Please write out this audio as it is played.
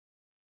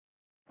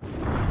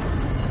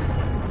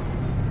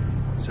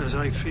It's as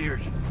I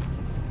feared.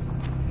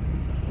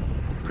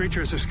 The creature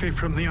has escaped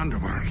from the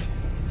underworld.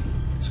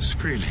 It's a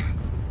Skreeling.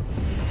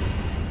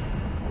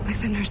 Like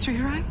the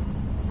nursery rhyme?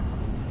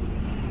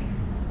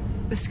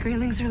 The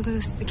Skreelings are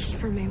loose, the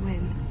Keeper may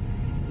win.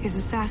 His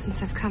assassins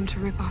have come to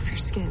rip off your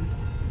skin.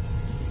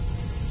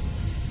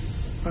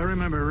 If I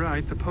remember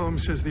right, the poem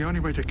says the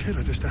only way to kill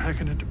it is to hack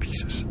it into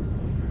pieces.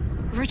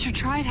 Richard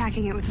tried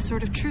hacking it with the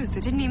Sword of Truth.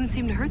 It didn't even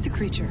seem to hurt the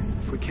creature.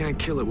 If we can't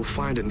kill it, we'll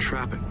find it and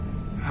trap it.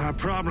 Our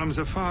problems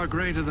are far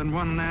greater than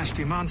one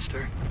nasty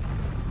monster.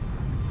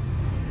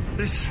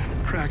 This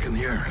crack in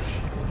the earth,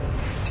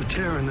 it's a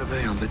tear in the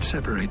veil that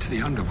separates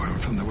the underworld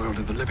from the world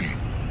of the living.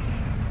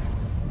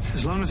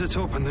 As long as it's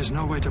open, there's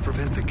no way to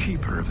prevent the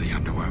Keeper of the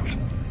underworld,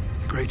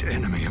 the great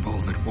enemy of all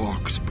that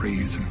walks,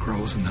 breathes, and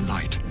grows in the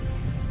light,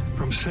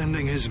 from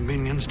sending his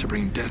minions to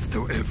bring death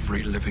to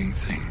every living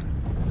thing.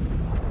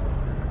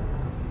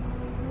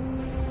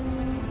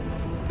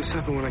 This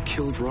happened when I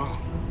killed Ra.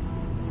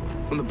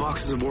 When the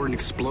boxes of Orden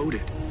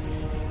exploded.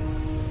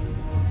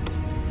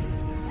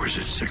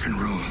 Wizard's second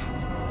rule.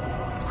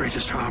 The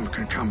greatest harm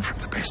can come from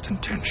the best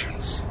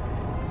intentions.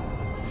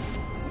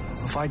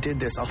 If I did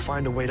this, I'll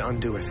find a way to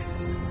undo it.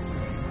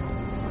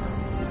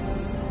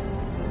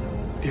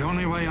 The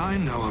only way I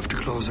know of to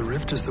close a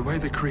rift is the way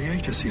the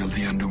Creator sealed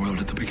the underworld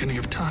at the beginning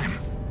of time.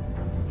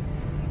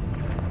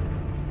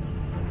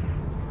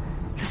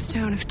 The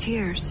Stone of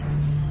Tears.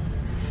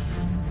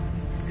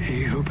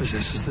 He who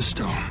possesses the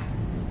stone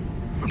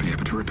will be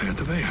able to repair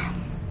the veil.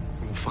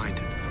 We'll find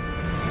it.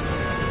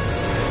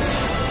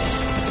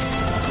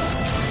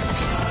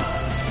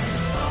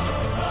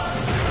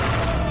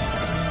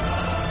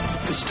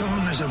 The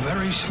stone is a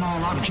very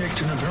small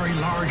object in a very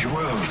large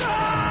world.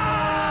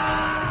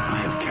 I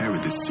have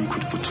carried this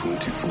secret for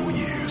 24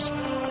 years.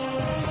 That's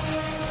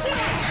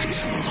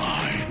a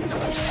lie.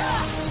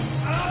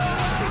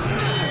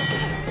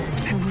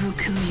 I will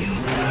kill you.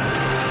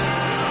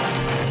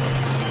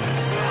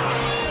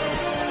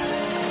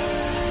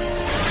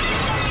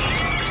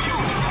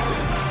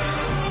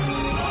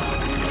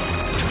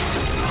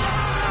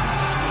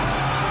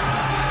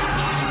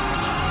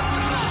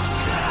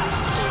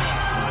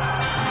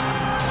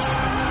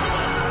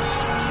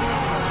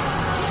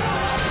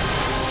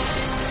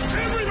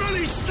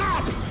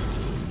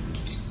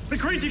 The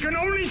creature can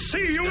only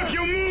see you if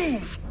you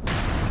move!